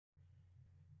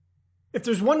If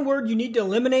there's one word you need to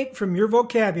eliminate from your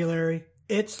vocabulary,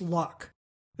 it's luck.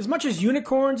 As much as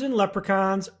unicorns and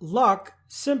leprechauns, luck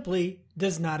simply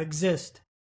does not exist.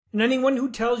 And anyone who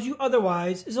tells you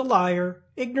otherwise is a liar,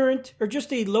 ignorant, or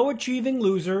just a low-achieving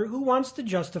loser who wants to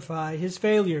justify his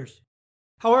failures.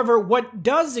 However, what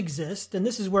does exist, and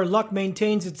this is where luck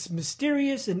maintains its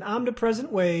mysterious and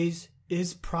omnipresent ways,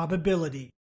 is probability.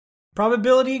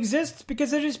 Probability exists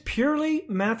because it is purely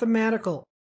mathematical.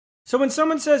 So when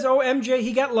someone says, oh, MJ,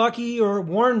 he got lucky, or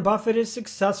Warren Buffett is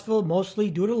successful mostly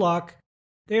due to luck,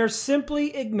 they are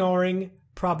simply ignoring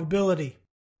probability.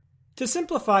 To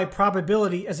simplify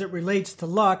probability as it relates to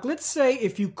luck, let's say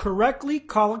if you correctly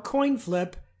call a coin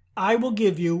flip, I will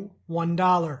give you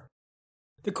 $1.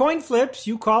 The coin flips,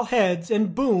 you call heads,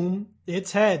 and boom,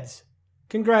 it's heads.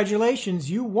 Congratulations,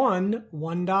 you won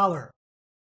 $1.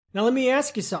 Now let me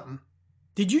ask you something.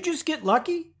 Did you just get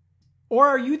lucky? Or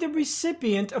are you the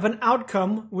recipient of an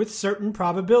outcome with certain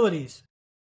probabilities?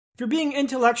 If you're being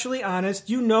intellectually honest,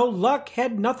 you know luck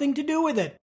had nothing to do with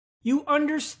it. You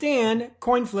understand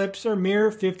coin flips are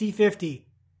mere 50-50.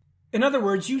 In other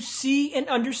words, you see and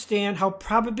understand how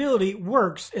probability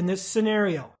works in this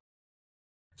scenario.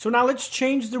 So now let's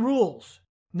change the rules.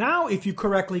 Now if you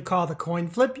correctly call the coin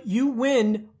flip, you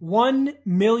win $1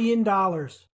 million.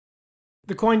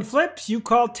 The coin flips, you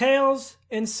call tails,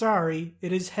 and sorry,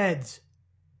 it is heads.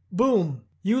 Boom,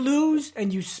 you lose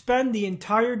and you spend the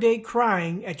entire day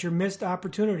crying at your missed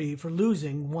opportunity for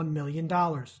losing $1 million.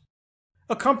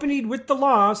 Accompanied with the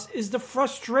loss is the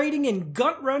frustrating and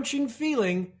gut-wrenching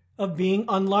feeling of being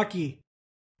unlucky.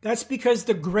 That's because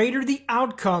the greater the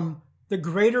outcome, the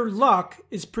greater luck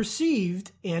is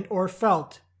perceived and or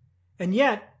felt. And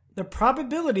yet, the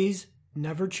probabilities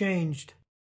never changed.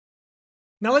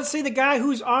 Now let's say the guy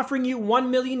who's offering you $1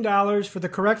 million for the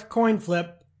correct coin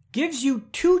flip gives you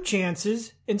 2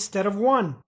 chances instead of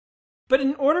 1. But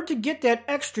in order to get that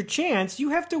extra chance,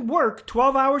 you have to work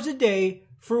 12 hours a day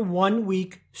for 1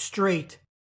 week straight.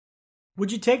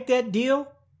 Would you take that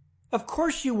deal? Of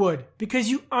course you would,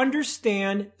 because you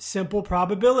understand simple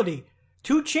probability.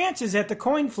 2 chances at the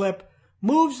coin flip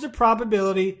moves the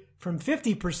probability from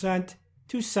 50%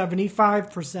 to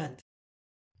 75%.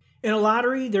 In a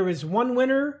lottery, there is 1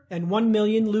 winner and 1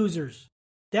 million losers.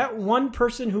 That one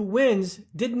person who wins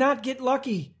did not get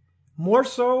lucky, more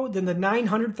so than the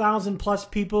 900,000 plus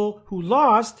people who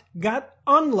lost got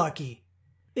unlucky.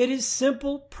 It is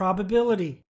simple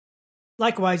probability.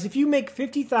 Likewise, if you make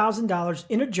 $50,000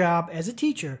 in a job as a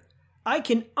teacher, I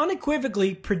can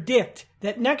unequivocally predict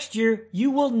that next year you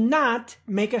will not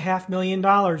make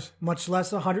 $500,000, much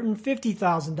less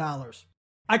 $150,000.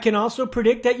 I can also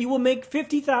predict that you will make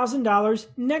 $50,000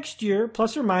 next year,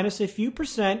 plus or minus a few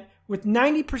percent, with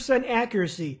 90%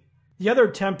 accuracy. The other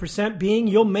 10% being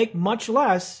you'll make much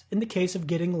less in the case of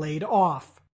getting laid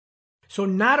off. So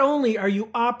not only are you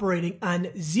operating on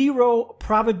 0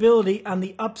 probability on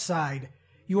the upside,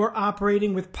 you are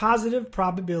operating with positive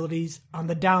probabilities on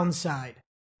the downside.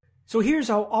 So here's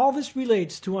how all this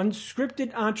relates to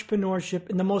unscripted entrepreneurship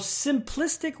in the most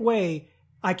simplistic way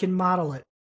I can model it.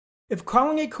 If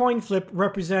calling a coin flip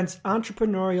represents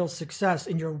entrepreneurial success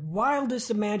in your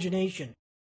wildest imagination,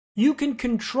 you can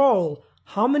control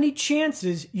how many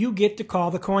chances you get to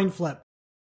call the coin flip.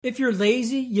 If you're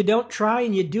lazy, you don't try,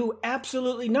 and you do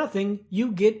absolutely nothing,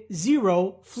 you get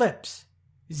 0 flips,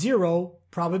 0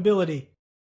 probability.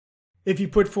 If you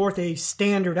put forth a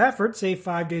standard effort, say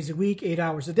 5 days a week, 8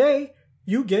 hours a day,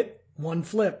 you get 1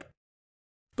 flip.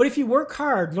 But if you work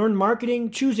hard, learn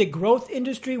marketing, choose a growth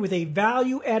industry with a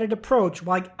value-added approach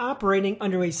while operating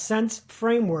under a sense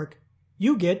framework,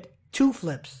 you get 2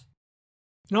 flips.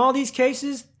 In all these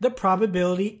cases, the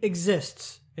probability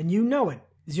exists, and you know it.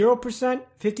 0%,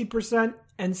 50%,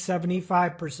 and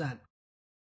 75%.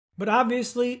 But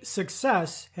obviously,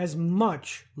 success has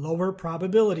much lower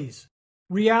probabilities.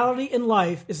 Reality in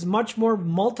life is much more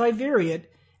multivariate,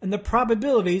 and the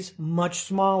probabilities much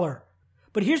smaller.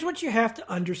 But here's what you have to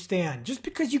understand. Just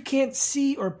because you can't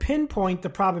see or pinpoint the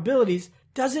probabilities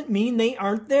doesn't mean they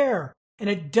aren't there. And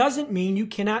it doesn't mean you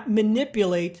cannot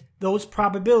manipulate those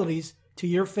probabilities to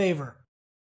your favor.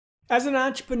 As an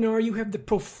entrepreneur, you have the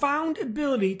profound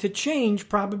ability to change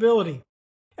probability.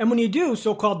 And when you do,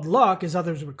 so-called luck, as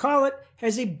others would call it,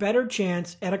 has a better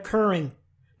chance at occurring.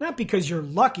 Not because you're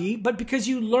lucky, but because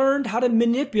you learned how to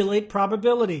manipulate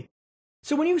probability.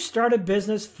 So when you start a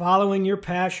business following your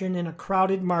passion in a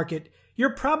crowded market, your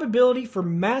probability for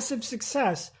massive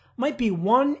success might be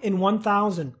 1 in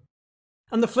 1,000.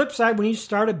 On the flip side, when you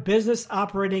start a business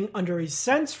operating under a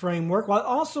sense framework while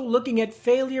also looking at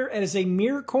failure as a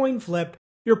mere coin flip,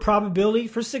 your probability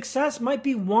for success might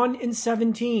be 1 in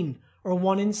 17, or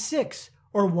 1 in 6,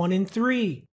 or 1 in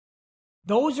 3.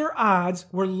 Those are odds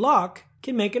where luck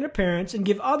can make an appearance and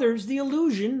give others the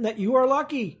illusion that you are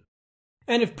lucky.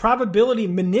 And if probability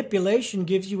manipulation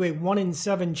gives you a 1 in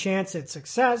 7 chance at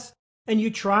success, and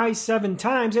you try 7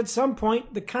 times, at some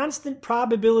point the constant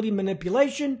probability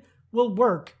manipulation will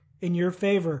work in your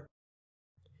favor.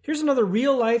 Here's another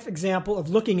real-life example of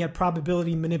looking at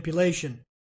probability manipulation.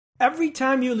 Every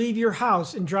time you leave your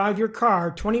house and drive your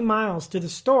car 20 miles to the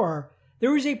store,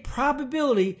 there is a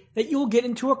probability that you will get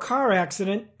into a car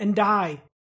accident and die.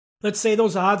 Let's say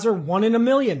those odds are 1 in a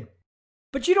million.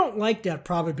 But you don't like that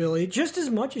probability just as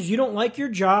much as you don't like your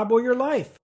job or your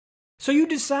life. So you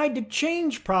decide to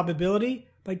change probability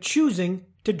by choosing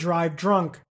to drive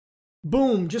drunk.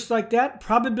 Boom, just like that,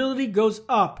 probability goes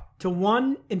up to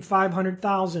 1 in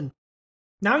 500,000.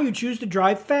 Now you choose to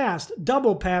drive fast,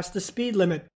 double past the speed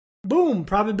limit. Boom,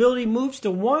 probability moves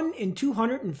to 1 in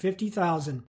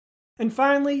 250,000. And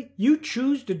finally, you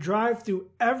choose to drive through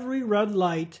every red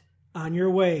light on your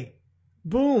way.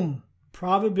 Boom,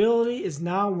 probability is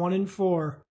now 1 in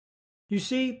 4. You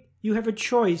see, you have a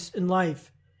choice in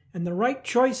life, and the right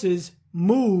choices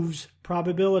moves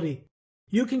probability.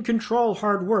 You can control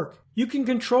hard work. You can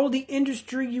control the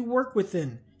industry you work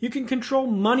within. You can control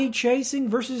money chasing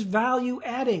versus value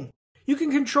adding. You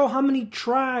can control how many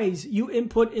tries you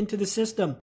input into the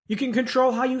system. You can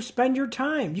control how you spend your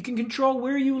time. You can control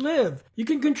where you live. You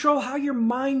can control how your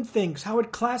mind thinks, how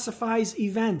it classifies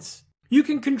events. You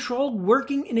can control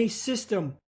working in a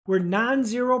system where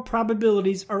non-zero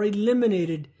probabilities are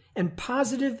eliminated and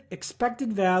positive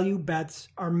expected value bets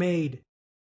are made.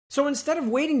 So instead of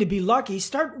waiting to be lucky,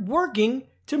 start working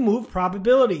to move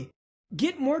probability.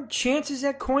 Get more chances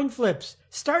at coin flips.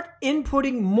 Start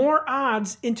inputting more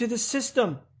odds into the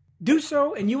system. Do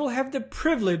so and you will have the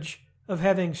privilege of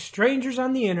having strangers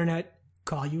on the internet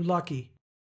call you lucky.